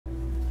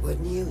What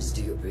news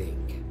do you bring?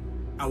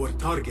 Our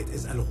target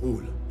is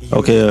Al-Ghul. He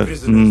Okay, used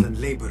prisoners and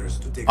laborers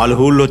to take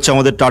Al-Ghul হচ্ছে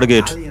আমাদের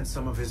target. Ali and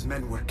some of his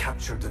men were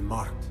captured and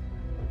marked.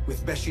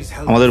 With Beshi's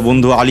help, আমাদের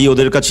বন্ধু আলী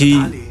ওদের কাছেই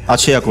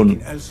আছে এখন,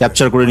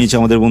 capture করে নিয়েছে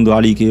আমাদের বন্ধু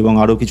আলীকে এবং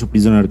আরো কিছু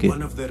প্রিজনারকে।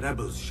 One of the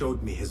rebels showed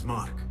me his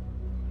mark.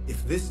 If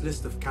this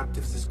list of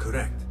captives is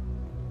correct,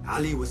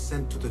 Ali was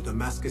sent to the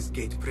Damascus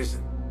Gate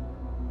Prison.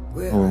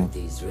 Where are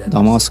these rebels?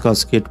 Damascus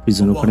gate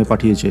prison ওখানে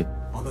পাঠিয়েছে।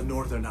 On the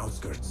northern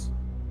outskirts.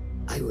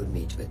 I will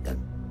meet with them.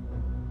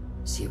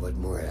 See what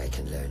more I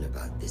can learn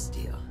about this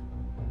deal.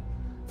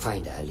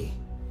 Find Ali.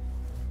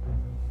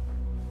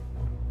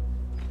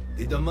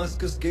 The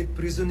Damascus Gate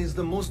Prison is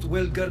the most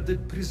well-guarded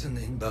prison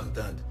in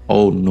Baghdad.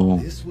 Oh no.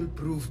 This will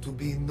prove to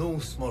be no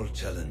small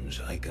challenge,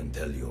 I can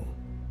tell you.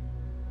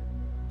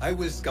 I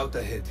will scout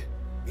ahead.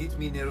 Meet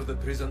me near the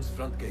prison's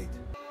front gate.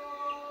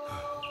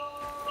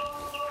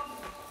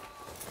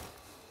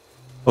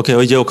 ওকে,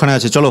 ওই যে ওখানে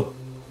আছে, চলো।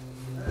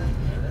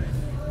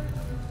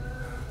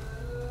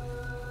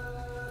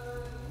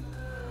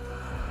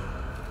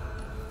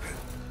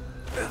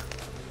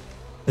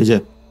 এই যে,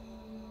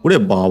 ওরে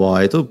বাবা,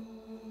 এ তো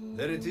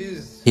There it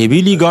is.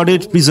 Heavily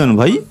guarded prison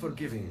ভাই।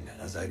 Forgiving,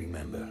 as I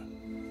remember.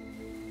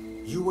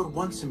 You were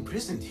once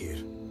imprisoned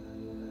here.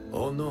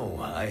 Oh no,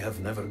 I have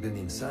never been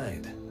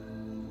inside.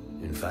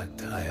 In fact,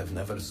 I have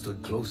never stood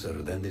closer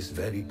than this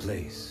very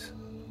place.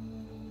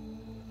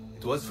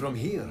 It was from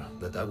here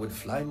that I would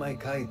fly my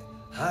kite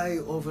high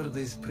over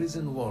these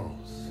prison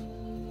walls.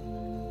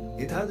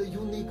 It had a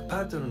unique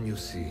pattern, you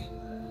see.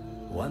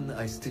 One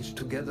I stitched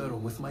together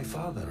with my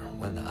father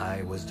when I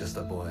was just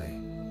a boy.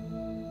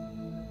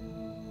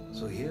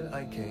 So here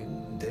I came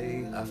day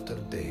after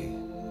day,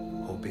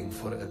 hoping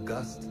for a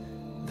gust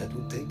that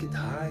would take it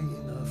high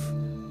enough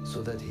so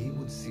that he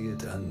would see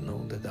it and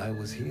know that I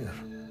was here.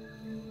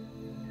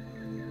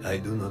 I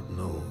do not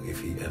know if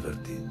he ever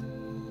did.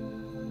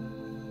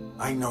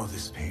 I know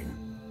this pain.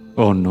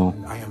 Oh no.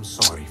 I am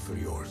sorry for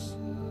yours.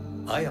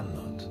 I am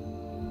not.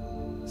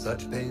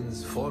 Such pains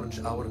forge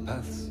our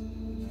paths.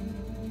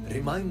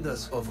 Remind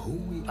us of who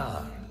we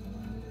are,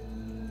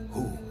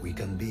 who we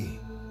can be.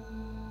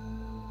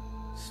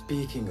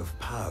 Speaking of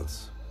paths,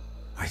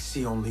 I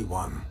see only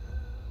one,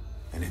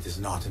 and it is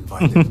not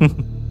invited.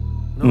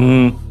 No,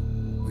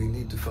 we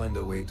need to find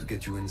a way to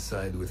get you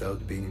inside without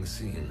being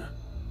seen.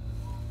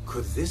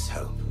 Could this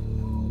help?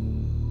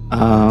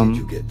 Did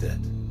you get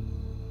that?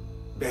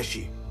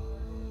 Beshi,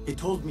 he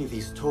told me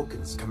these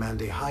tokens command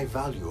a high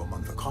value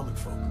among the common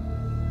folk.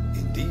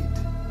 Indeed.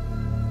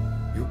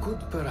 You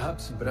could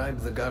perhaps bribe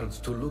the guards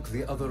to look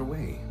the other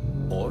way,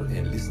 or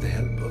enlist the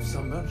help of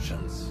some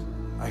merchants.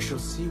 I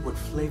shall see what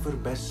flavor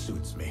best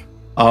suits me.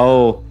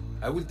 Oh.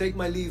 I will take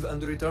my leave and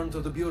return to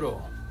the bureau.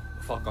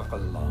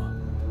 Faqaqallah.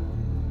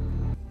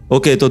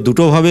 ওকে, তো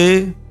দুটো ভাবে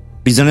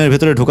প্রিজনের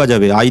ভেতরে ঢোকা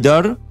যাবে।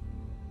 Either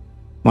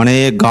মানে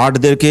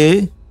গার্ডদেরকে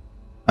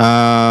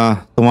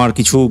তোমার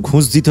কিছু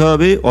ঘুষ দিতে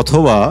হবে,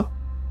 অথবা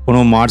কোনো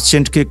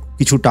মার্চেন্টকে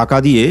কিছু টাকা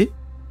দিয়ে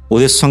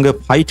ওদের সঙ্গে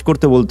ফাইট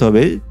করতে বলতে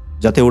হবে,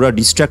 যাতে ওরা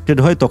ডিস্ট্র্যাক্টেড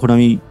হয়, তখন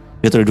আমি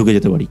ভেতরে ঢুকে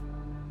যেতে পারি।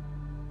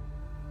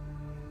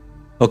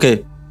 ওকে,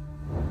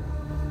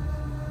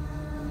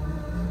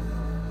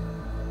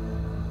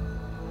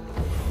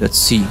 let's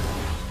see.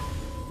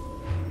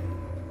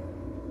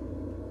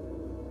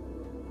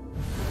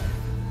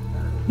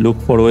 Look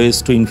for ways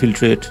to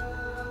infiltrate.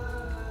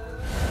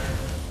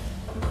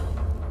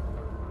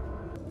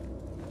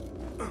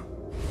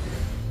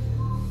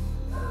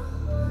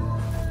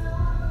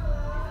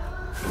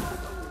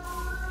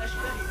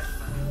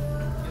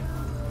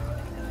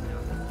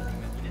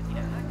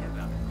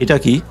 এটা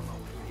কি?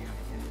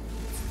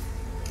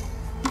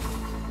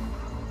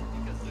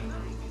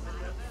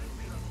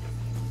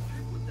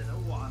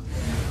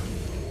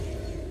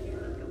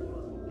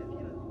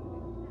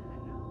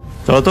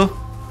 চলো তো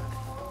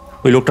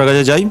ওই লোকটার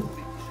কাছে যাই।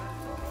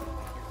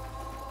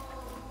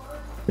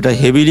 এটা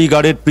হেভিলি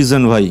গার্ডেড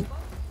প্রিজন ভাই।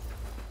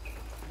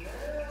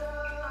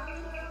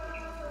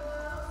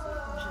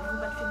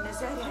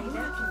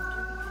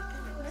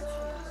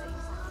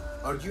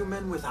 Are you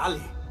men with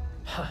Ali?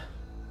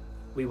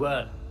 We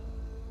were.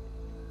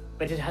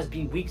 But it has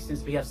been weeks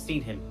since we have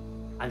seen him,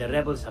 and the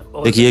rebels have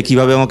all... দেখিয়ে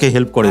কিভাবে আমাকে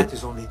হেল্প করে। That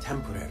is only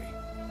temporary.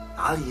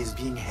 Ali is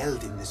being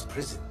held in this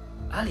prison.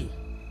 Ali?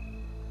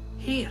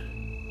 Here?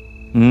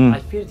 I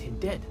feared him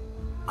dead.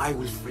 I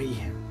will free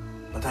him,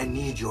 but I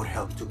need your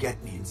help to get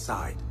me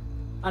inside.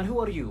 And who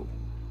are you?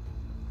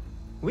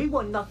 We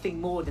want nothing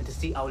more than to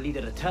see our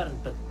leader return,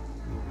 but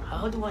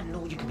how do I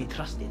know you can be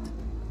trusted?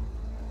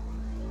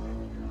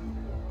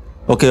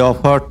 Okay,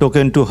 offer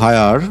token two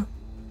higher.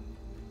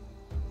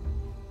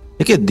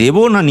 একে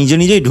দেবো না নিজে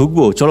নিজেই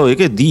ঢুকবো? চলো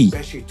একে দিই।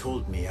 Beshi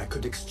told me I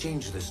could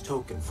exchange this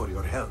token for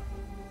your help.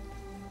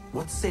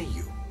 What say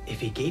you? If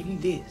he gave you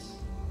this,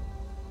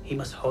 he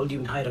must hold you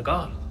in high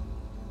regard.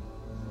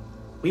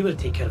 We will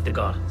take care of the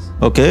guards.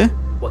 Okay,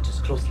 Watch us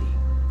closely,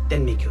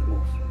 then make your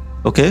move.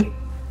 Okay.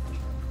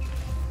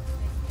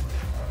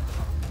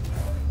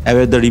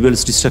 Await the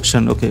rebels'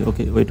 destruction. Okay,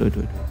 okay, wait.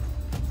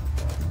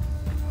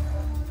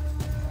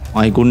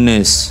 My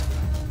goodness.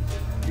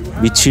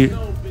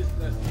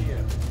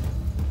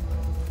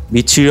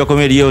 বিচ্ছিরি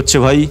রকমের ইয়ে হচ্ছে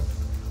ভাই।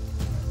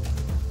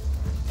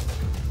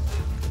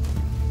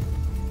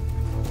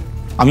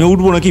 আমিও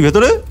উঠবো নাকি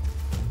ভেতরে?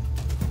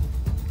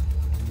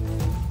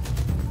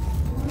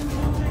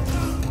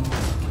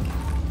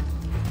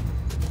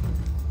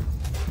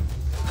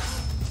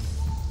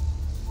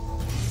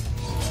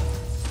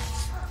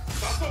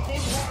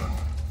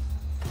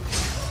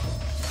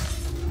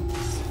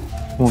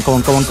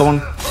 Come on.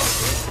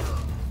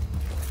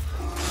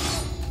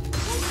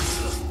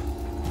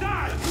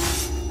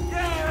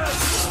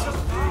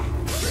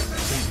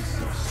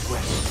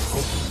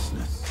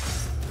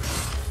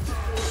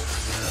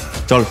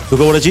 চল,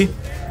 ঢুকে পড়েছি।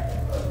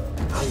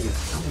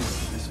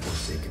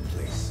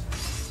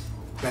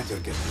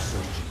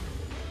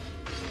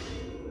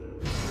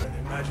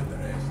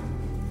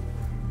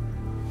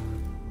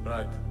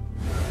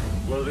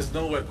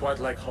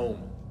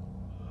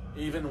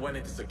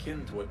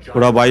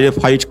 ওরা বাইরে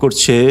ফাইট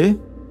করছে।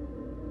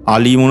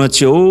 আলী মনে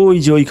হচ্ছে ওই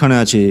যে ওইখানে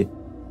আছে।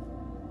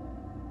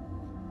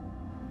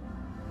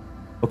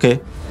 ওকে,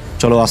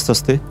 চলো আস্তে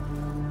আস্তে।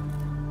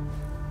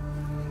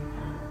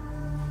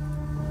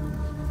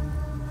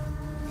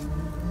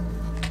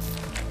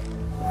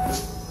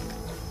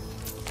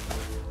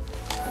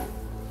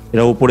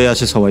 এরা উপরে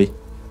আছে সবাই।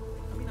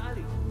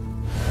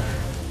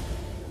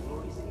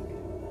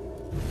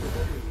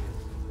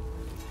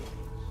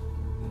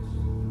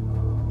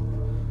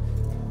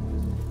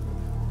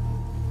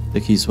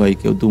 দেখিস ভাই,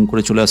 কেউ দুম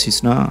করে চলে আসিস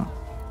না।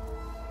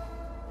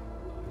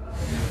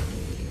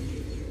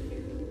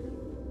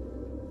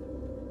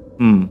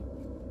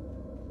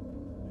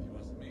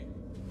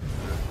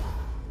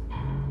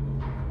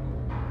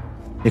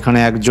 এখানে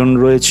একজন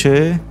রয়েছে।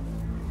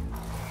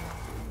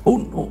 ও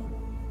নো,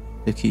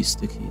 দেখিস।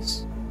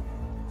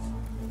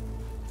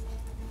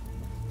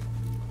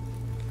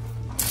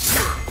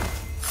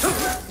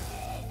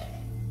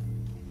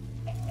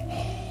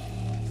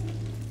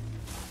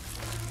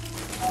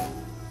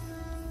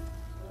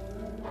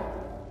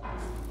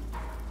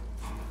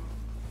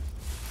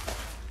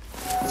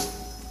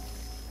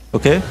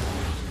 Okay,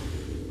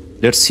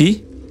 let's see.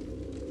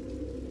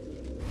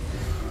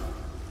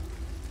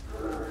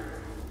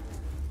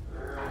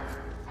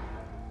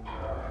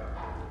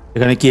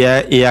 এখানে কি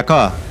এ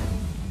একা?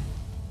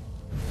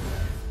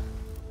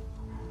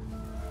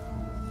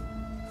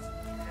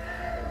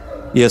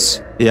 ইয়েস,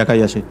 এ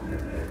একাই আছে।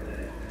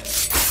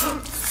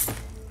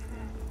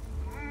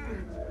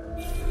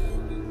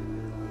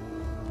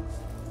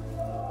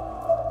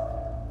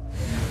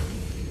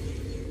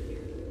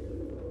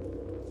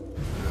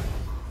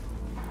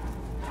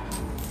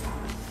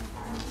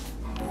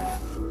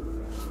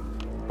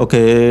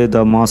 ওকে,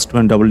 দ্য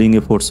মাস্টম্যান ডাবলিং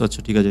এফোর্টস।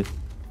 আচ্ছা, ঠিক আছে।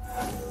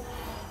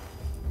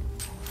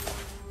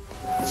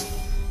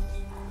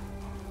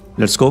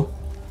 লেটস গো,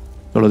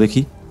 চলো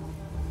দেখি।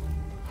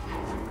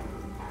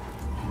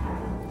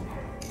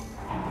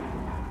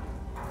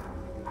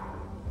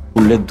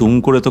 খুললে দুম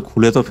করে তো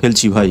খুলে তো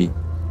ফেলছি ভাই।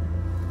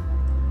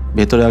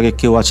 ভেতরে আগে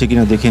কেউ আছে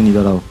কিনা দেখে নি,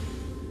 দাঁড়াও।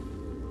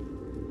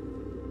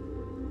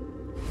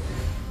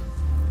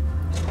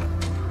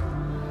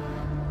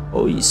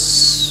 ওইস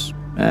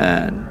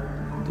ম্যান,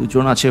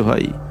 দুজন আছে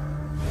ভাই।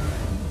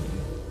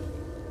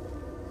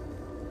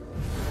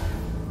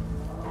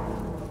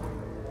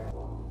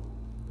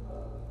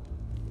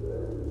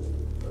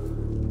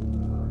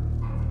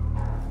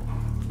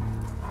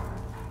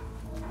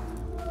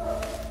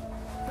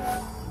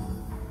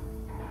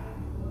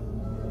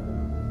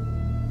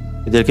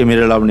 এদেরকে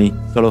মেরে লাভ নেই,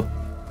 চলো।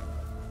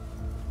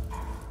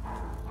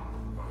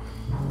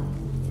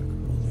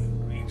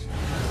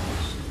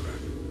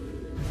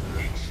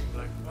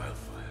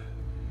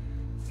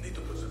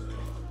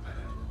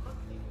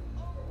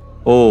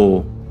 ও,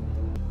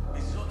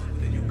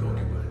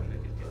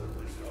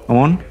 come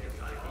on.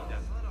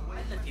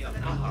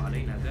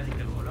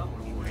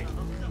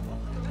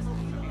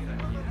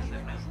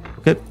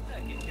 Okay.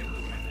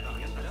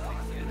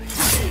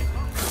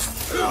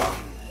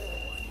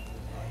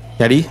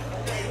 Carry.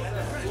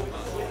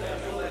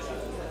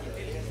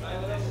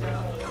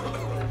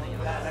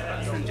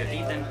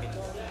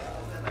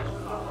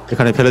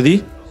 এখানে ফেলে দিই,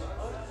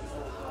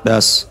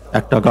 ব্যাস,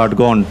 একটা গার্ড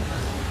গন।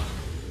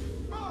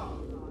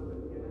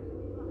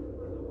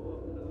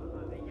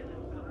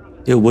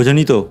 কেউ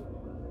বোঝেনি তো?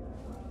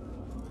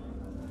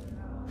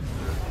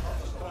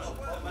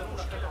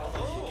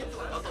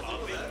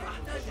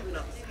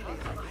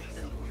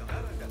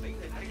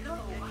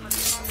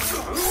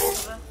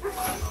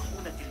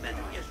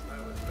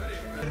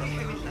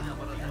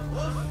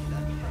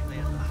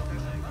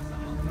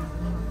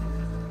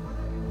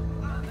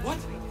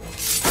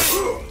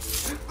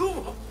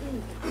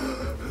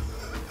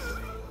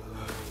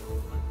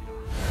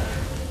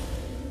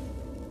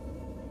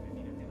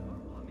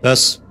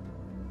 ব্যাস,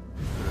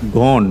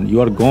 গন, ইউ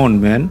আর গন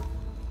ম্যান।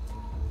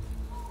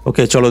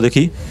 ওকে, চলো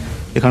দেখি।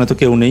 এখানে তো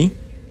কেউ নেই।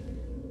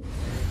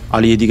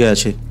 আলী এদিকে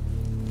আছে।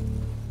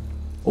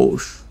 ও,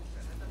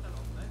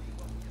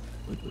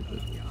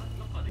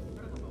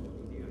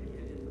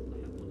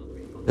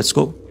 লেটস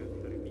গো।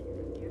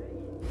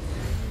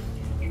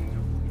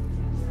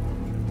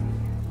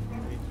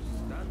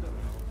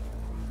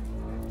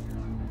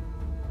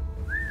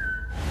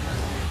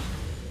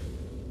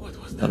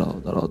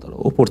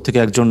 ওপর থেকে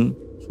একজন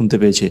শুনতে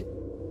পেয়েছে।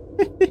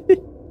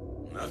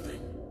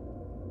 Nothing.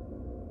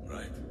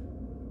 Right.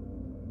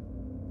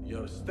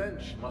 Your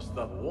stench must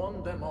have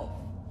warned them off.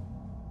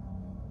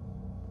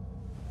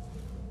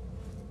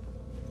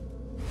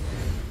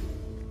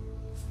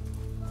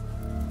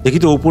 দেখি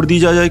তো ওপর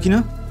দিয়ে যাওয়া যায়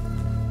কিনা।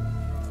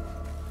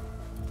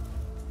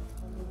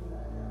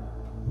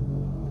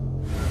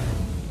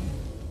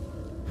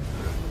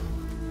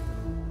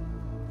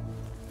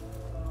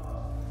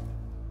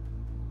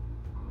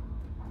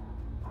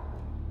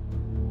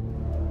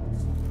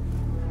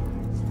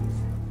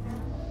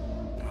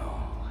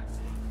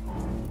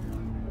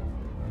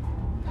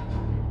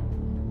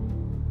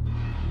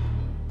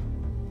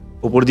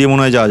 ওপর দিয়ে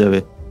মনে হয় যাওয়া যাবে,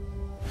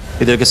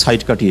 এদেরকে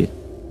সাইড কাটিয়ে।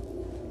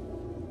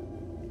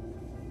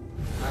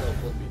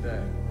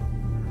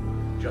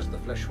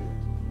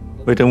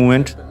 ওইটা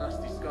মুভমেন্ট।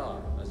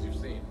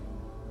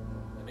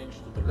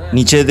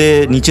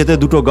 নিচেতে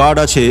দুটো গার্ড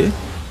আছে,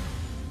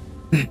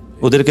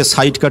 ওদেরকে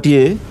সাইড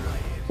কাটিয়ে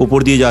ওপর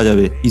দিয়ে যাওয়া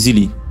যাবে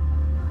ইজিলি।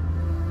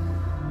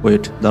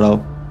 ওয়েট, দাঁড়াও,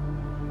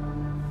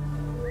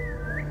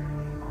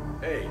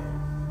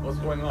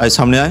 আয়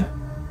সামনে আয়।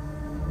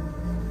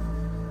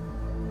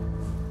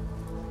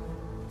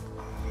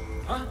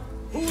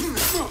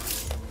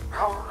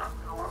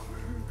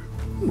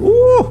 ও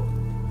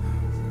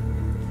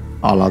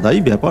আলাদাই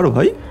ব্যাপার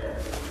ভাই।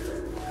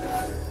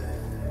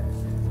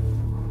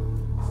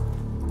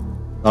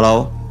 দাঁড়াও,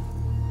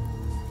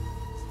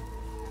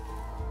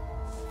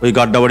 ওই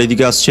গার্ডটা আবার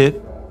এদিকে আসছে।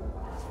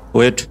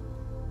 ওয়েট,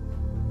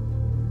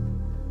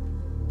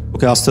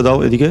 ওকে আসতে দাও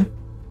এদিকে।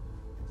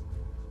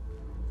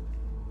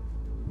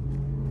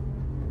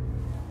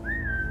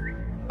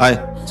 আয়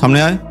সামনে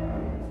আয়।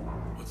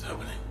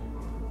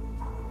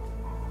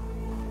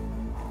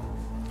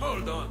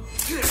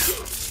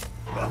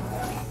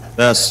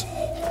 ব্যাস,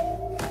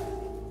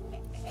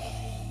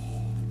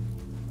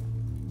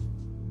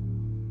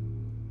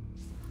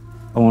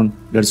 come on,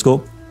 let's go.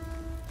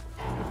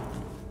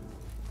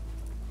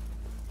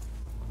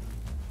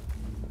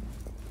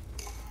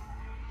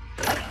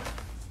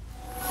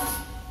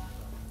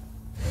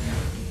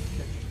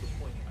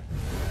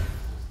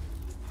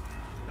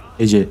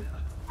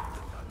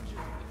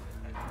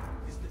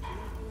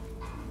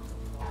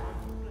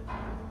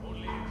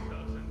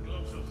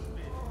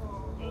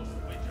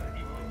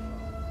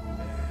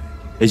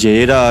 এই যে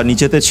এরা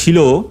নিচেতে ছিল,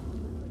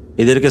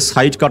 এদেরকে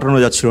সাইড কাটানো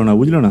যাচ্ছিল না,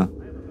 বুঝলে না?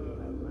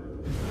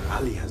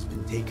 Ali has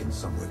been taken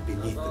somewhere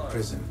beneath the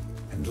prison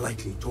and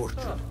likely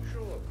tortured.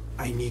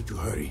 I need to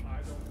hurry.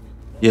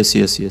 Yes.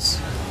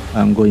 I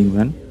am going,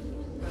 man.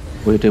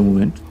 Wait a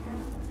moment.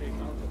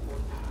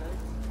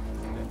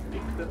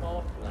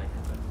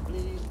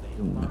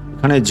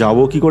 এখানে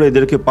যাবো কি করে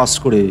এদেরকে পাস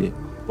করে?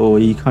 ও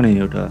এইখানে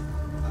ওটা।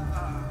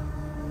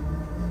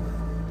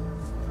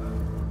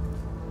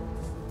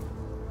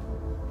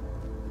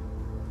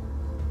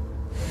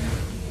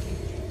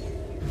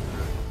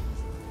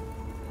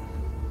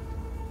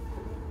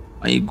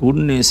 মাই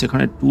গুডনেস,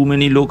 এখানে টু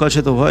মেনি লোক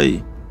আছে তো ভাই।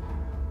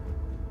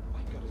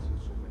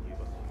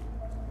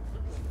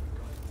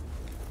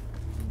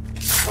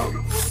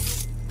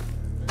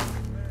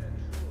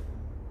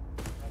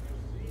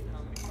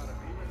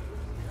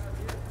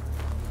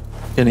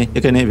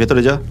 এখানে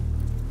ভেতরে যা।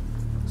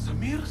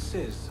 Samir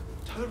says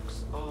Turks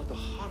are the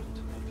heart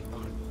of the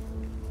army,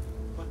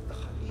 but the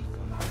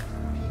Khalifa.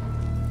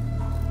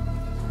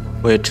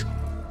 Wait.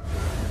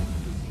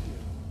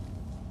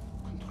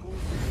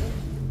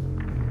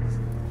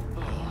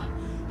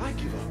 I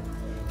give up.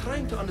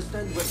 Trying to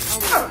understand where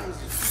power lies.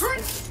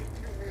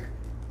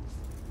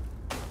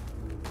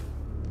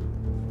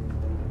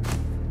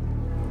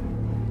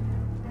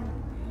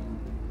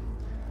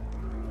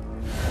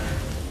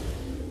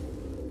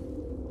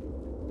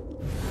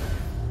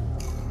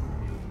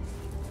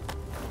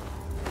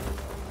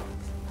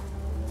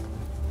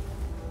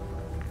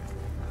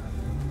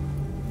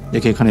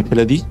 একে এখানে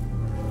ফেলে দিই।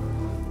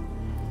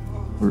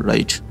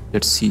 Right,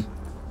 let's see.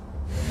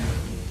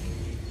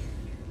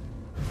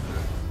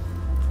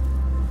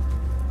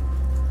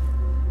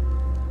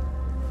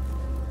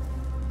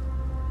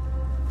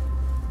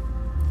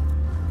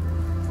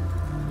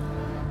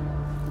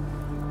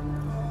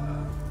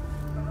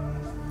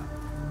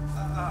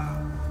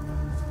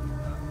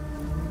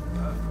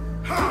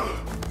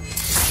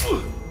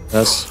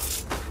 ব্যাস,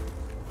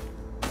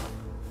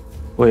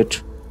 ওয়েট,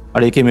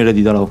 আর একে মেরে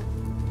দিই। দাঁড়াও,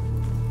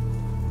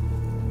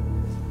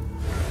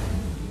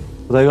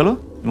 কোথায় গেল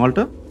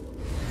মালটা?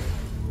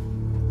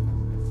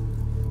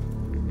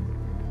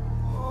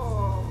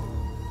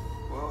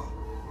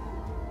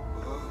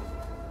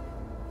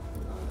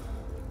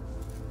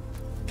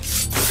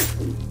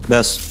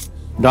 ব্যাস,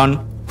 ডান।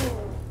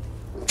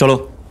 চলো,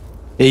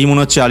 এই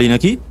মনে হচ্ছে আলী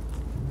নাকি?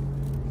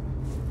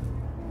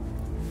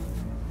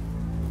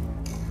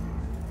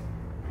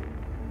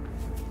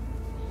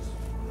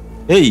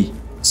 এই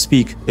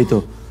স্পিক, এই তো।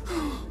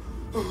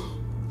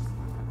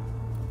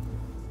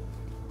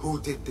 Who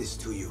did this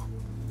to you?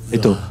 এই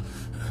তো,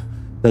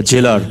 the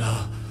jailer.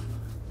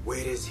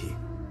 Where is he?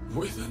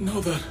 With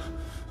another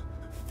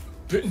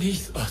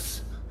beneath us.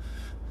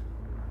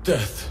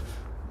 Death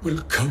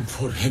will come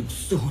for him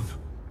soon.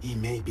 He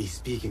may be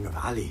speaking of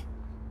Ali.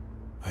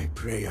 I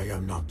pray I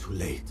am not too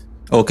late.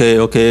 ওকে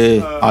ওকে,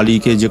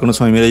 আলীকে যে কোনো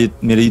সময়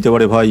মেরে দিতে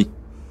পারে ভাই।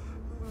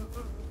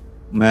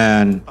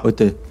 ম্যান,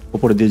 ওইতে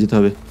উপরে দিয়ে যেতে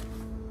হবে।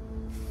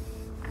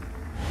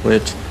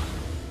 Wait,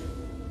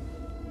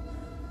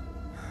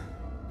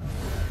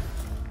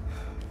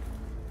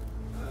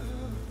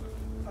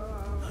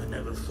 I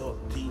never thought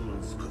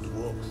demons could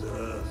walk the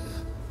earth,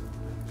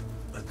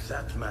 but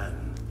that man.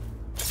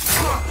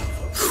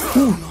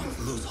 Do not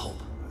lose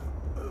hope.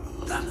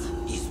 That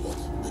is what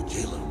the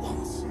jailer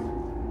wants.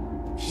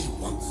 He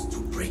wants to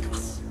break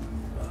us.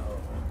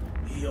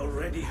 He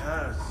already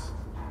has.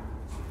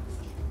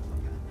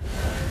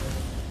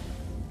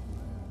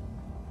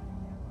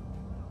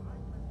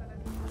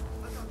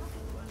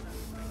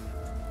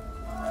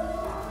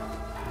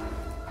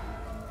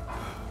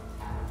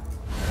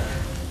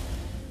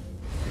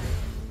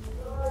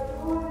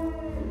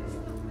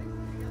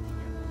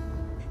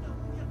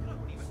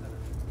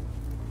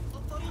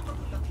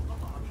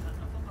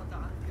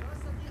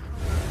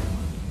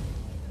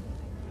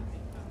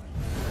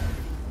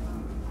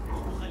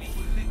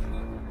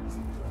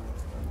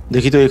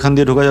 দেখি তো এখান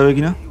দিয়ে ঢোকা যাবে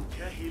কিনা।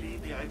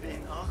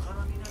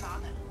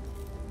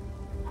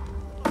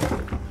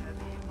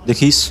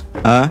 দেখিস,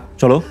 হ্যাঁ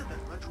চলো।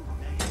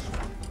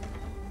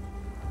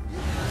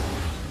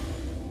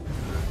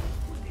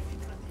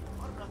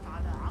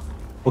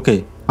 ওকে,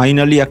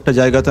 ফাইনালি একটা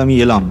জায়গাতে আমি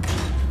এলাম।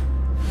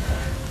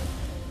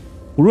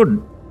 পুরো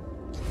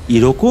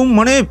এরকম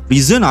মানে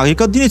প্রিজন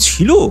আগেকার দিনে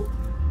ছিল,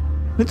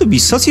 তো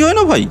বিশ্বাসই হয়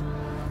না ভাই।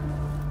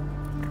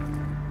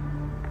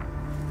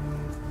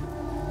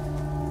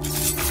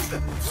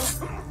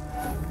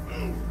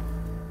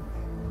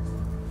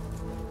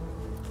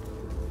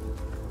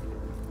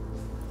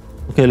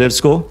 ওকে, লেটস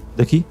গো।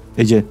 দেখি,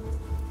 এই যে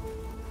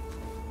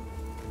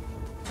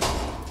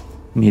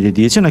মেরে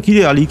দিয়েছে নাকি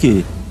রে আলীকে?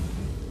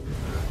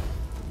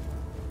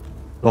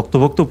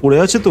 রক্তভক্ত পড়ে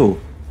আছে তো।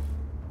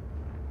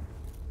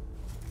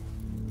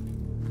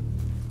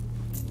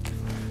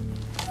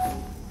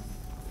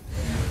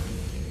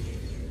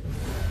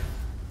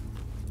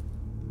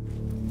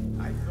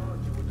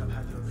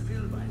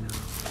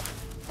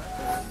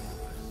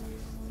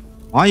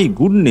 মাই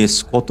গুডনেস,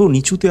 কত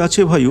নিচুতে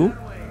আছে ভাই ও।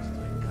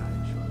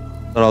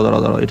 দাঁড়াও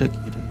দাঁড়াও দাঁড়াও, এটা কি?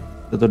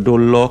 এটা তো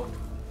ডোর লক।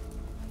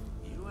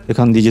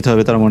 এখান দিয়ে যেতে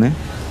হবে তার মানে।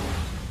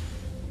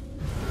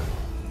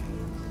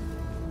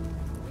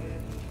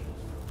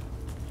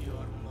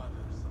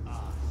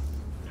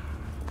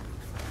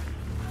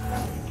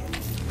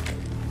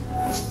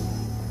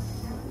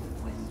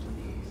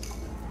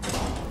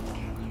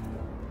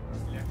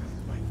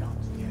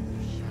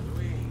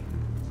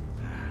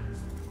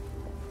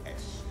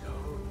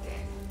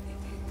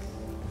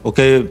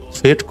 ওকে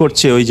ফেট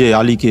করছে ওই যে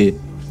আলীকে।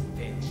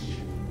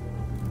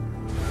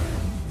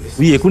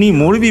 তুই এখনই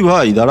মরবি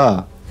ভাই, দাঁড়া।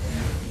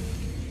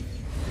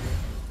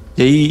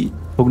 এই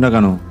হোক না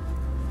কেন।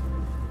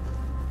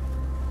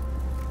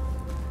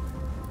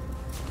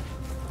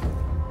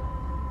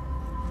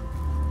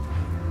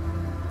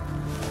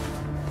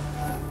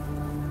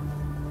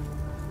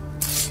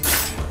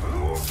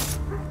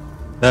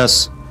 ব্যাস,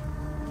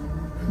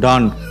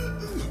 ডান।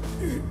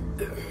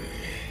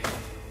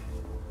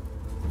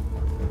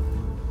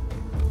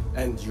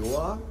 And you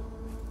are?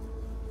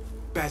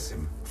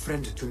 Basim,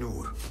 friend to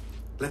Noor.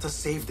 Let us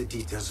save the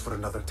details for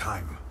another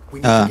time. We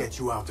need to get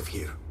you out of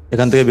here.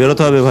 এখান থেকে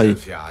বেরোতে হবে ভাই।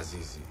 Ya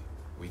Azizi,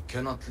 we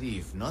cannot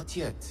leave, not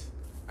yet.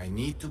 I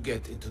need to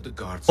get into the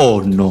guards. Oh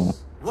no.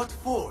 What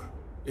for?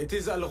 It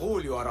is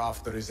Al-Ghul you are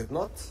after, is it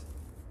not?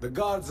 The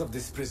guards of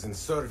this prison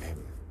serve him.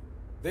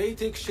 They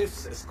take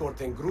shifts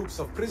escorting groups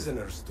of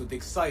prisoners to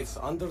dig sites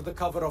under the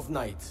cover of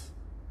night.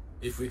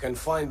 If we can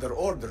find their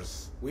orders,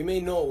 we may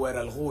know where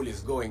Al-Ghul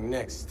is going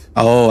next.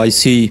 Oh, I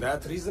see.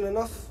 That reason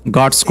enough?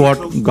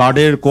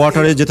 গার্ডের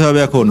কোয়ার্টারে যেতে হবে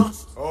এখন।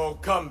 Oh,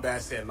 come,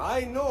 Basim. I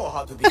know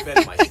how to defend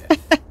myself.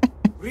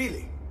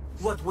 Really?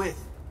 What with?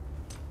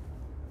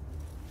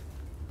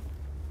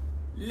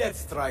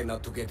 Let's try not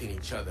to get in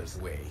each other's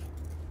way.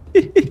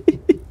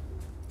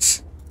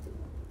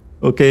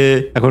 ওকে,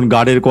 এখন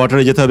গার্ডের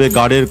কোয়ার্টারে যেতে হবে।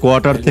 গার্ডের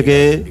কোয়ার্টার থেকে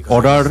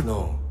অর্ডার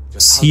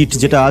সিট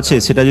যেটা আছে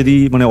সেটা যদি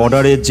মানে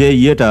অর্ডারের যে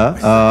ইয়েটা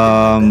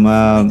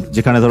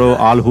যেখানে ধরো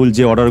আল-হুল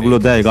যে অর্ডারগুলো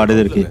দেয়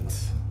গার্ডেদেরকে,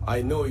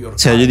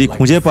 সে যদি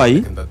খুঁজে পাই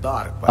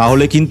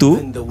তাহলে কিন্তু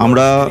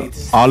আমরা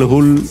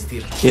আল-হুল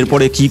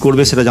এরপরে কি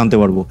করবে সেটা জানতে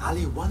পারবো।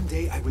 Ali, one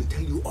day I will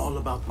tell you all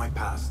about my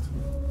past.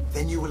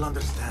 Then you will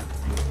understand.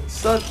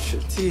 Such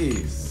a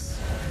tease.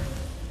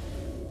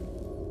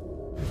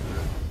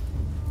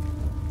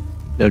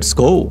 Let's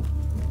go.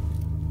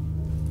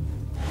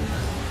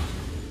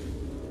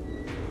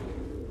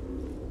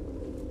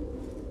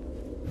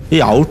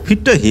 এই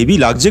আউটফিটটা হেভি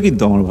লাগছে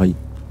কিন্তু আমার ভাই।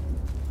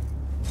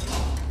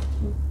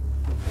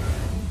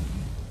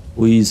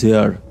 Who is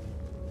here?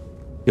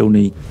 কেউ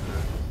নেই।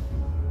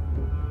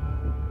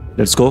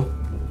 Let's go.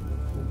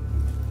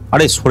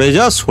 আরে সরে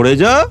যা, সরে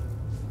যা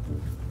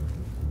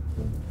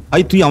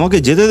ভাই, তুই আমাকে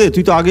যেতে দে,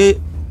 তুই তো আগে।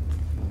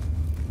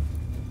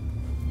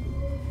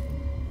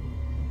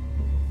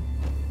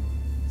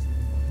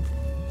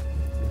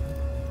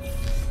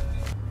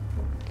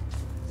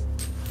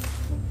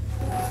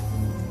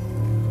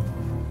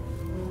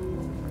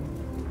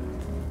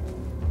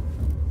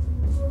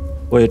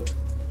 ওয়েট,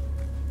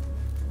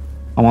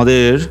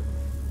 আমাদের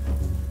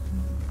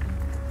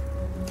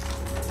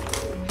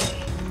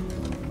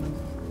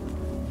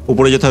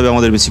উপরে যেতে হবে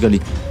আমাদের বেসিক্যালি।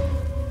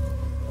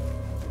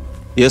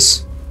 ইয়েস,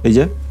 এই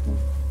যে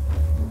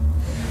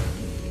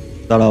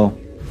দাঁড়াও,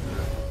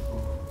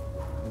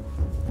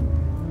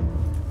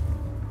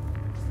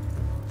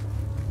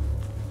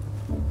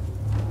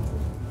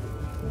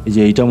 এই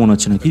যে এইটা মনে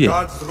হচ্ছে না কি রে?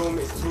 Guard's room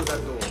is through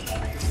that door.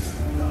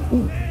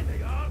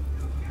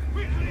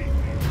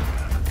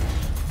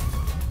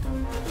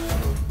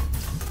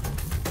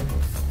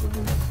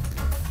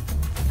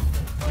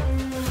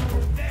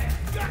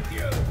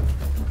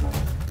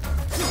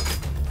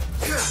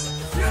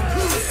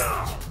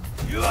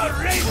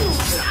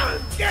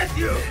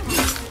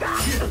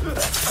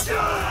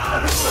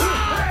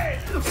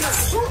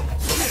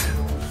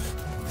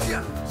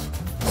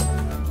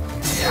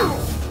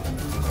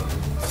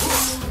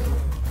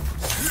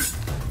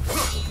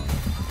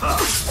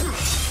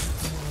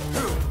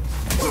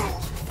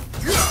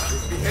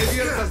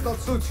 Behavior does not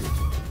suit you.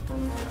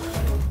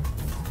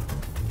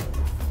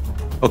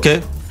 Okay,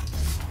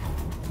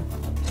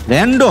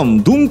 random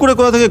দুম করে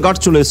কোথা থেকে গার্ড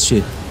চলে এসছে।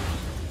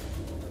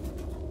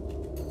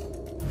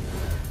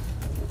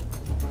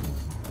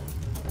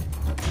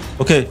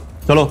 ওকে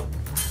চলো,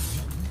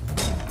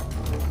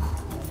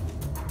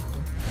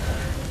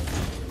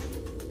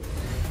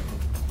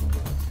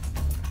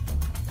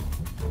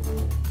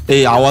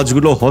 এই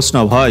আওয়াজগুলো হস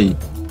না ভাই,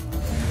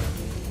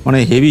 মানে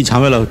হেভি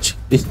ঝামেলা হচ্ছে।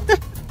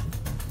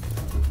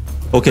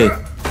 ওকে,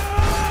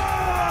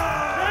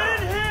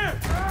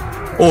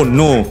 ও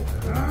no,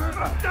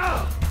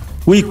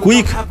 quick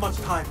quick, Have much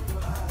time.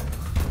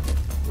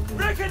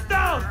 Break it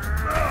down!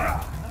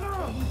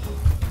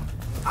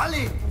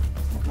 Ali,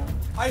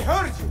 I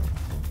heard you.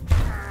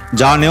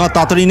 যা নেওয়া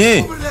তাড়াতাড়ি নে।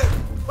 Over there,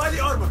 by the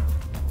armor.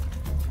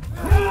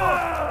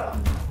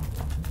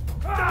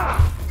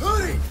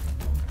 Hurry!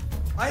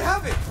 I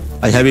have it.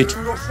 I have it.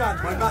 Roshan,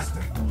 my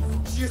master.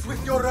 She is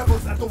with your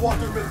rebels at the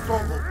watermill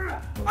stronghold.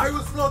 I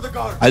will slow the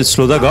guard. I'll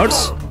slow the guards.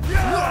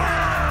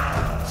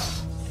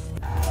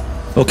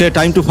 Okay,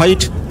 time to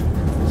fight.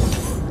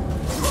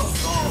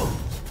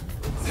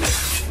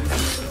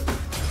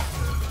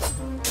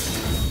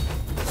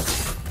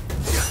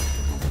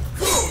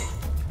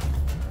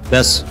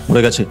 ব্যাস,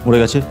 মরে গেছে মরে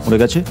গেছে মরে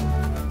গেছে।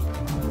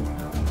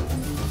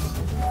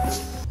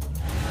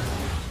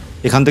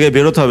 এখান থেকে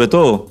বেরোতে হবে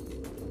তো,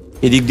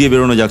 এদিক দিয়ে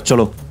বেরোনো যাক,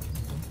 চলো।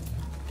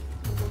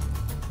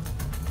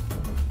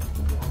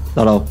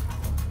 দাঁড়াও,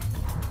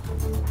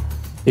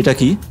 এটা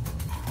কি?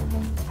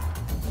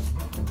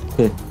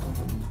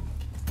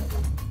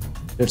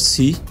 লেটস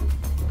সি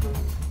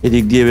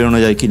এদিক দিয়ে বেরোনো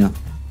যায় কিনা।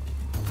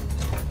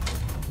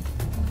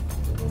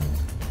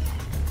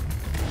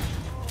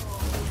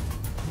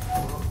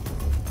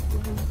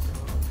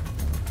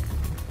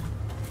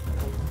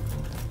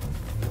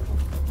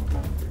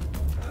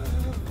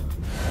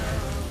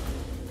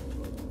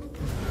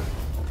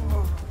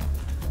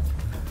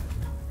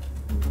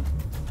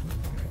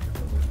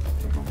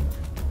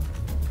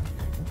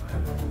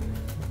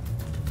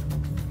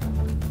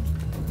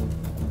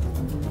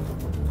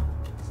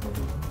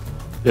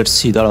 লেটস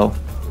সি, দাঁড়াও,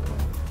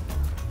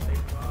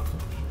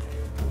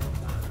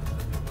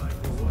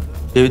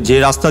 যে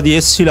রাস্তা দিয়ে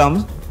এসছিলাম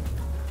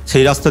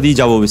সেই রাস্তা দিয়ে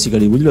যাবো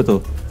বেসিক্যালি, বুঝলে তো?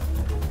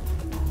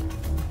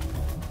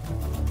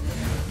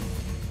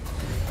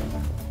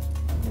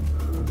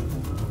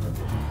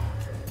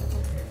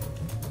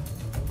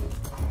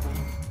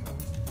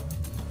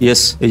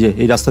 ইয়েস, এই যে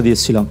এই রাস্তা দিয়ে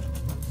এসছিলাম।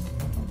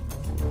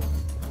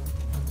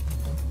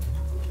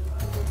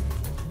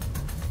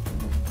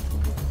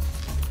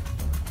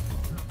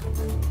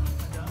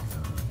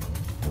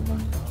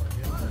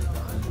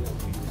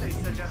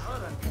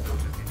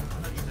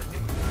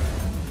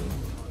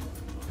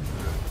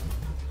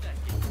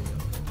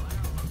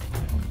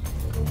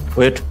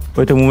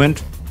 Wait a moment.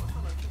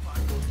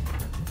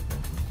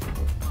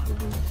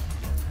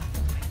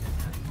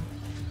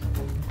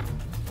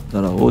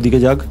 দাঁড়াও, ওদিকে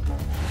যাক।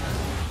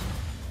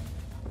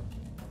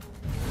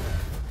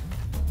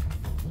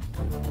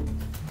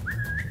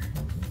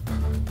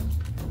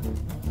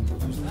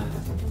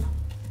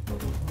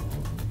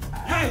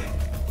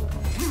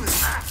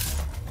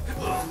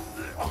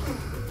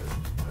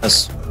 Yes.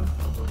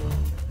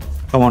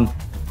 Come on.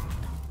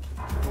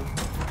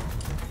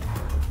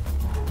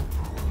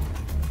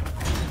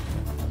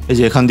 এই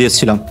যে এখান দিয়ে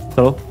এসেছিলাম,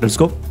 চলো লেটস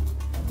গো।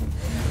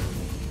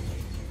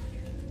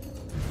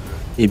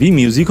 হেভি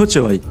মিউজিক হচ্ছে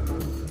ভাই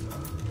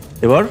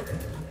এবার।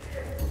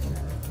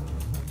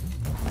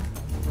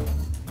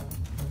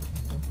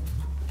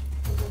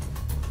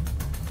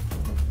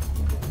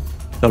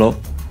 চলো,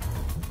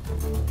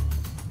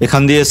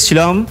 এখান দিয়ে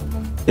এসেছিলাম,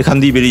 এখান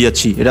দিয়ে বেরিয়ে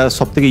যাচ্ছি। এটা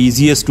সব থেকে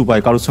ইজিয়েস্ট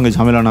উপায় কারোর সঙ্গে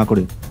ঝামেলা না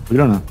করে,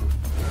 বুঝলো না?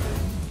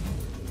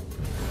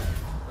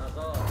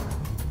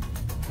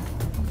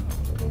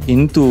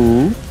 কিন্তু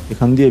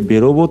এখান দিয়ে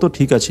বেরোবো তো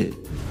ঠিক আছে।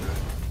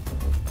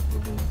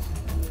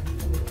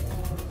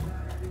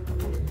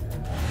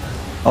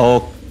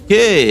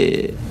 ওকে,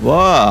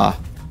 বাহ,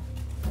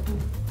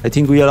 I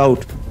think we are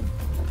out.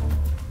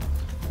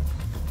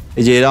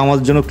 এই যে এরা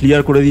আমাদের জন্য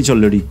ক্লিয়ার করে দিয়েছে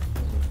অলরেডি।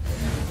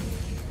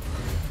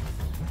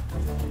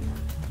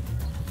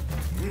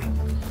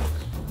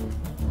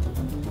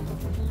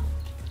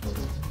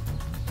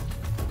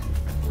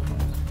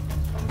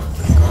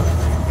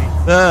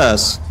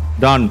 ব্যাস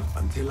ডান।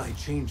 Until I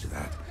change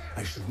that,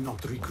 I should not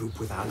regroup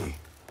with Ali.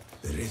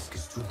 The risk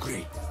is too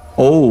great.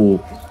 O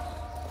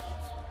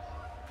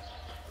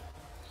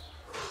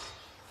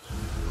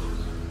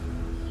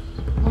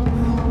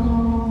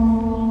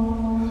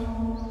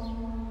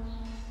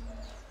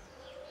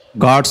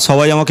guard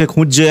সবাই আমাকে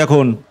খুঁজছে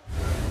এখন।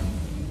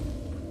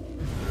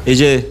 এই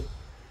যে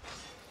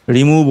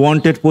remove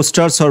wanted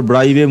posters or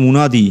ব্রাইবে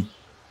মুনাদি,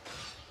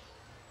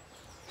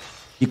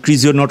 decrease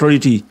your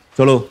নটোরিটি।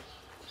 চলো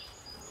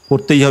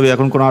করতেই হবে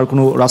এখন, আর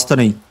কোনো রাস্তা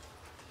নেই।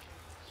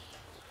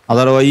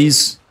 আদারওয়াইজ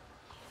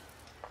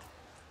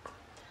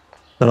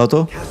দাঁড়াও তো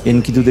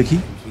এনকিদু দেখি।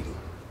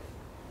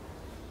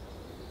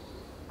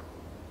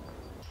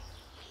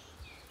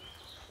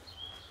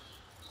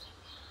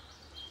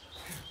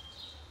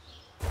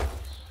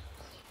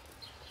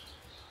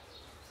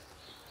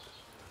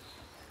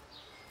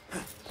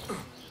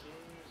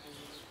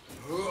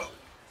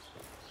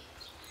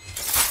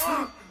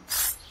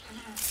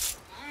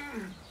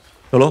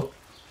 চলো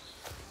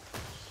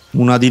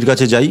মুনাদির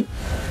কাছে যাই।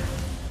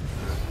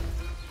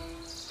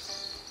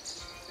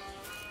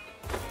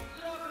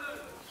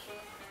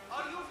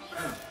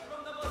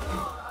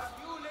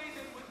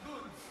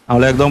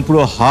 আমরা একদম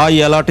পুরো হাই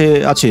অ্যালার্টে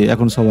আছে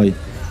এখন সবাই।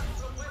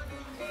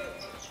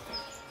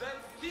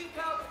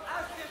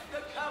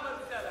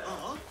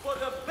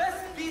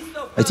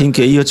 আই থিঙ্ক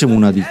এই হচ্ছে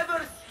মুনাদি।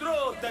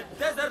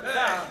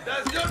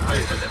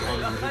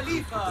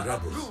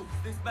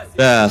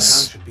 ব্যাস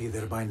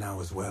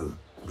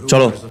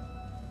চলো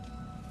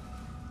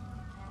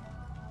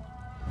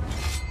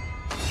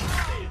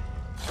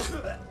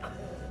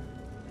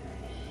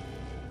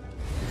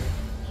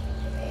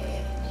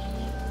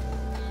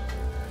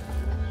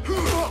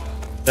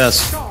ব্যাস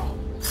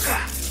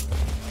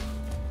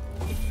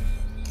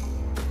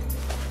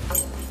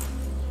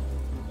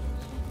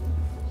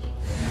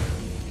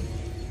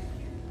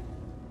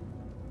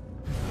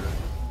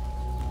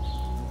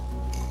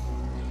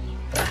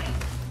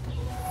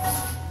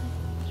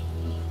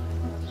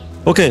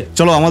ওকে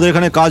চলো আমাদের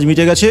এখানে কাজ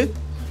মিটে গেছে,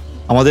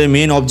 আমাদের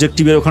মেন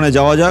অবজেক্টিভের ওখানে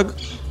যাওয়া যাক,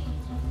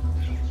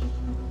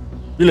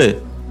 বুঝলে?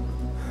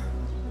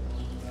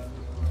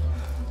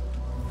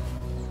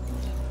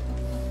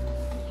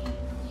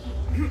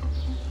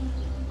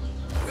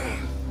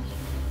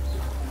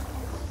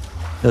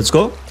 Let's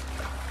go.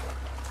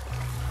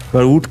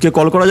 এবার উডকে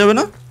কল করা যাবে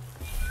না?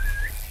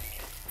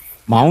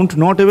 Mount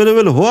not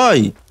available, why?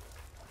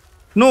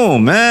 No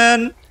man,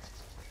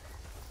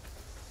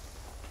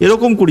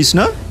 এরকম করিস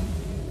না।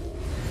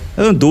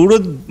 দৌড়ে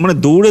মানে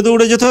দৌড়ে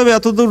দৌড়ে যেতে হবে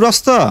এত দূর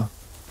রাস্তা?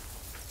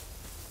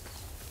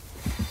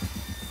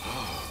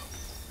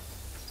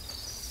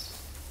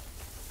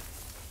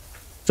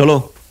 চলো,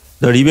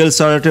 the রিবেলস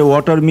R at a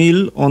water mill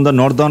on the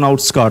Northern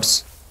outskirts.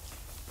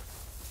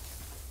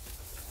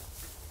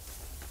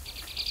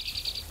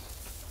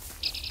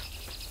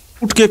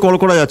 উঠকে call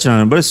করা যাচ্ছে না,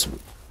 বেশ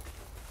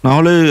না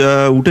হলে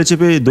উঠে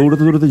চেপে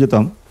দৌড়াতে দৌড়াতে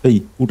যেতাম। এই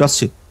উঠ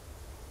আসছে,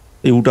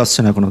 এই উঠ আসছে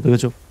না এখনো,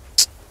 দেখেছো?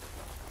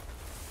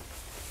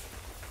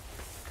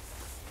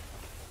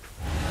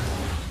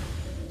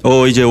 ও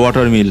এই যে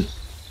ওয়াটার মিল।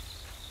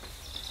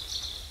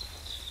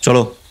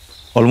 চলো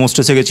অলমোস্ট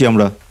এসে গেছি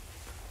আমরা।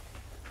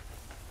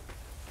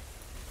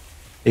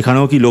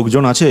 এখানেও কি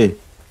লোকজন আছে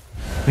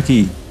নাকি?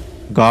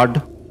 গার্ড?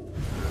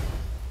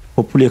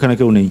 হোপফুলি এখানে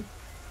কেউ নেই।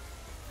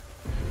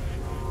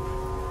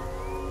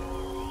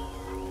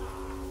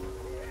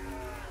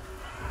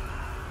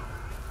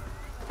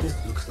 This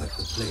looks like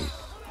the place.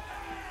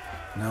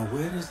 Now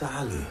where is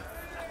Ali?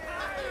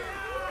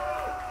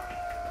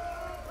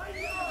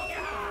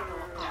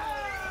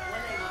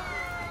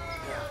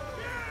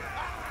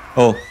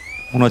 ও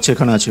মনে হচ্ছে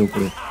এখানে আছে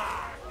উপরে।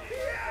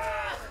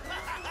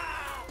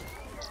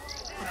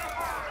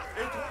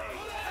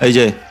 এই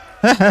যে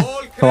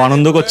সব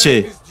আনন্দ করছে।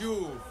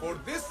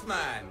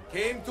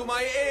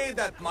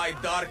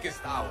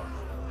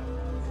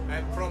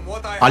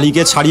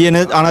 আলীকে ছাড়িয়ে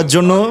আনার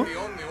জন্য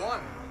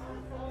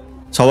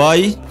সবাই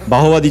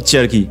বাহবা দিচ্ছে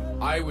আর কি।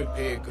 I will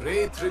pay a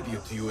great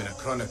tribute to you in a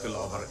chronicle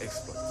of our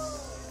exploits.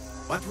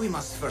 But we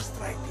must first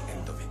write the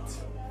end of it.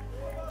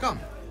 Come.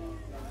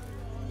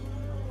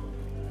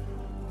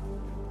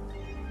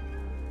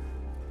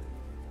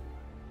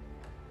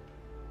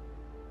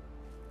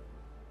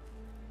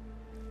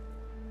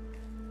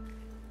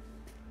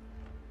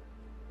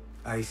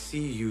 I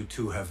see you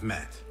two have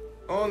met.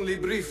 Only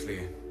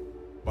briefly.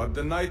 But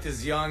the night is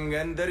young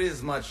and there is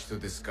much to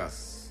discuss.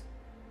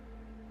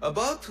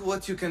 About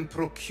what you can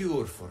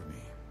procure for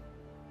me.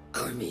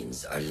 Our means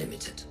are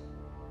limited,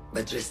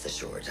 but rest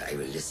assured I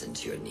will listen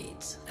to your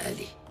needs,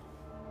 Ali.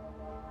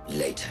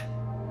 Later.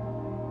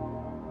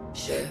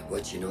 Share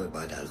what you know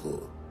about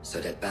Al-Ghul, so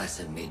that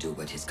Basim may do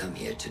what he's come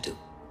here to do.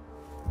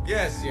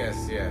 Yes.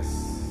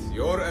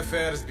 Your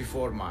affairs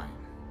before mine.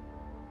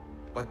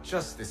 But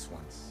just this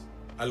once.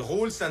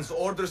 Al-Ghul sends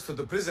orders to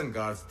the prison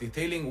guards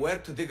detailing where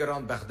to dig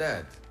around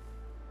Baghdad.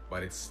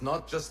 But it's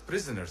not just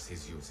prisoners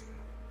he's using.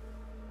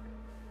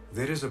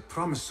 There is a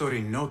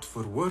promissory note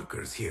for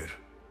workers here.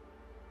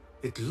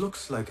 It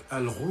looks like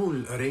Al-Ghul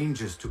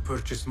arranges to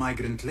purchase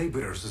migrant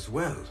laborers as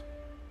well.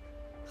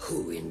 Who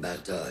in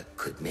Baghdad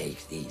could make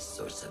these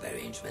sorts of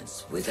arrangements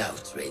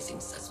without raising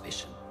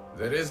suspicion?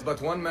 There is but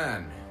one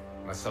man,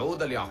 Mas'ud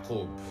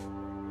al-Yaqub.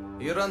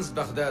 He runs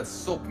Baghdad's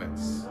soap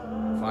mills,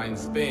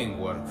 finds paying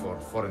work for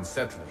foreign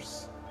settlers,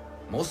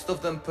 most of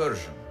them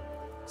Persian.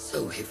 So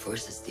he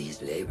forces these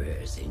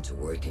laborers into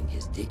working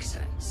his dig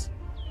sites,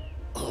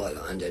 all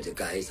under the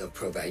guise of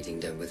providing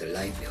them with a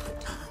livelihood.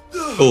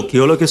 ও কি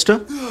হলো কেসটা?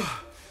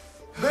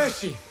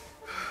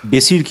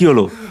 বেশির কি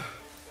হলো?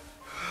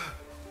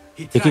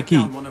 He tracked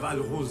down one of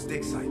Al-Ghul's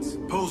dig sites,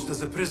 posed as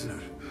a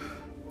prisoner.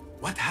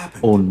 What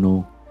happened? Oh no.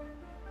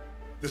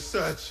 The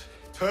search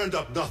turned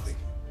up nothing.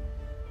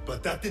 But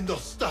that did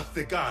not stop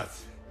the guards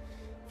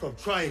from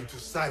trying to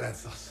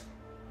silence us.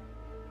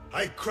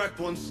 I cracked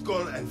one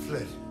skull and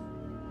fled.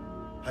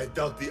 I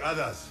doubt the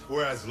others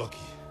were as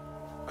lucky.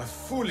 A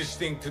foolish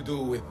thing to do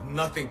with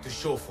nothing to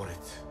show for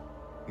it.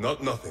 Not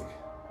nothing.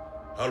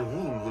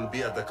 Al-Ghul will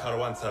be at the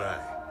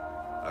Caravanserai.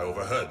 I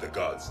overheard the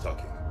guards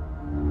talking.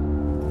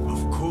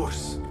 Of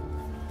course.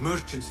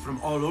 Merchants from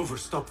all over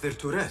stop there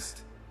to rest.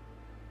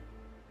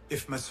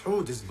 If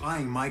Mas'ud is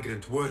buying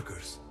migrant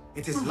workers,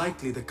 it is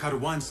likely the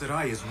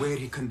Caravanserai is where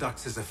he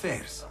conducts his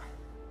affairs.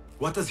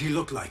 What does he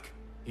look like?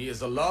 He is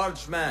a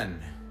large man,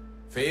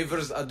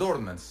 favors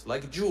adornments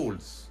like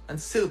jewels and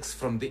silks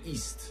from the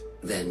east.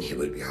 Then he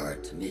will be hard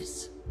to miss.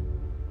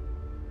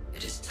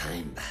 It is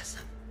time,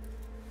 Basim.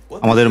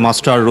 আমাদের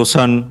master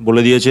Roshan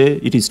বলে দিয়েছে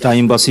it is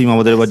time Basim,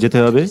 আমাদের এবার যেতে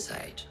হবে।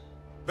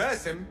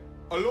 Basim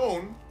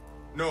alone?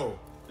 No.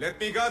 Let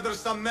me gather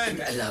some men.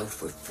 And allow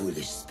for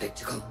foolish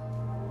spectacle.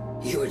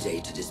 Your day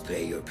to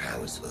display your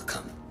prowess will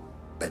come.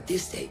 But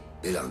this day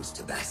belongs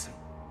to Basim.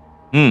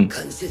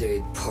 Consider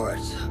it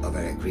part of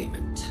our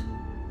agreement.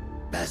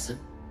 Basim?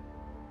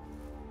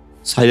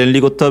 Silently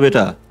করতে হবে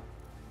এটা।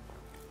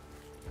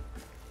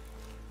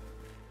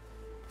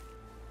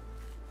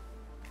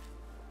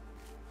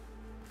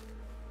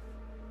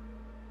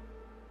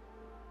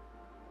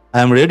 I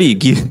am ready.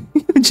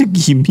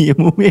 Give me a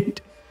moment.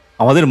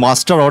 আমাদের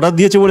master order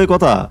দিয়েছে বলে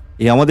কথা,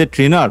 এই আমাদের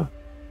trainer.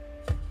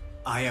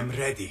 I am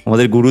ready.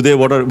 আমাদের গুরুদেব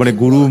অর্ডার, মানে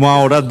গুরু মা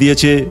অর্ডার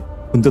দিয়েছে,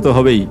 শুনতে তো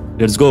হবেই।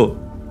 Let's go.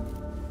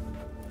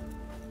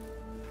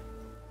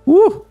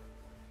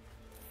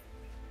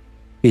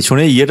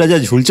 পেছনে ইয়েটা যা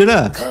ঝুলছে না,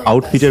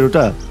 আউটফিটের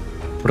ওটা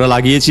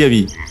লাগিয়েছি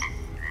আমি,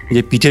 এই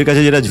যে পিঠের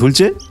কাছে যেটা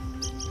ঝুলছে।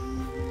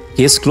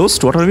 কেস ক্লোজ,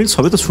 ওয়াটার মিল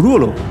সবে তো শুরু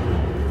হলো।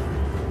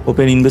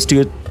 ওপেন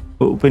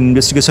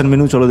ইনভেস্টিগেশন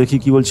মেনু, চলো দেখি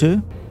কি বলছে।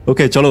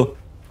 ওকে চলো,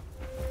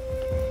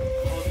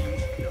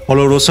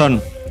 হলো রোশন।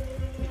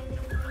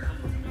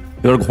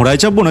 এবার ঘোড়ায়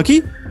চাপবো নাকি?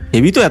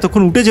 হেভি তো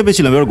এতক্ষণ উঠে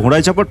চেপেছিলাম, এবার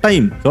ঘোড়ায় চাপার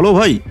টাইম। চলো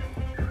ভাই।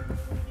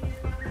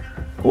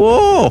 ও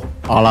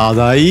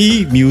আলাদাই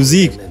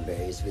মিউজিক।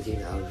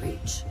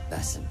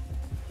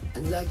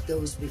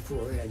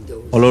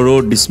 হলো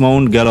রোড,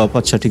 ডিসমাউন্ট, গ্যালপ।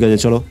 আচ্ছা ঠিক আছে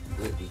চলো।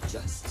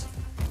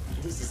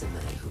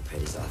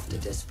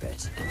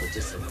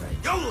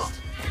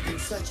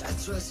 Such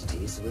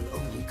atrocities will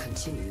only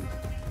continue,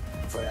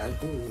 for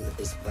Al-Ghul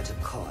is but a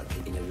cog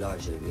in a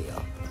larger wheel,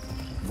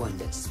 one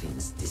that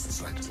spins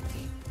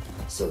destructively.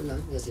 So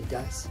long as it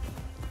does,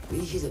 we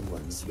hidden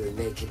ones will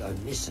make it our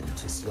mission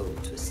to slow it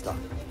to a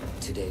stop.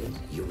 Today,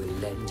 you will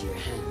lend your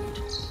hand,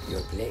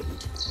 your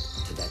blade,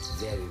 to that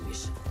very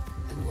mission.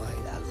 And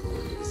while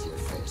Al-Ghul is your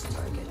first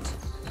target,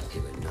 he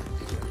will not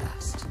be your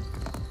last.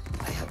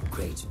 I have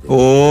great belief.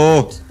 Oh,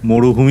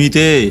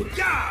 মরুভূমিতে।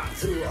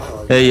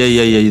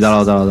 এই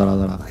দাঁড়াও,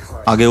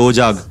 আগে ও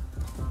যাক।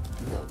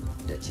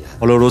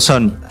 হলো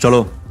রোশন, চলো।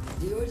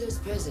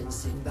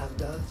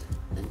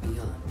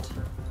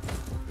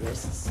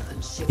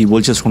 কি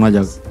বলছে শোনা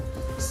যাক।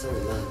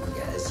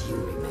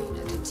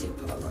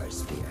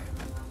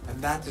 And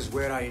that is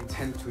where I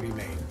intend to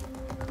remain,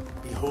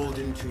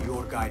 beholden to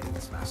your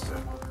guidance, Master.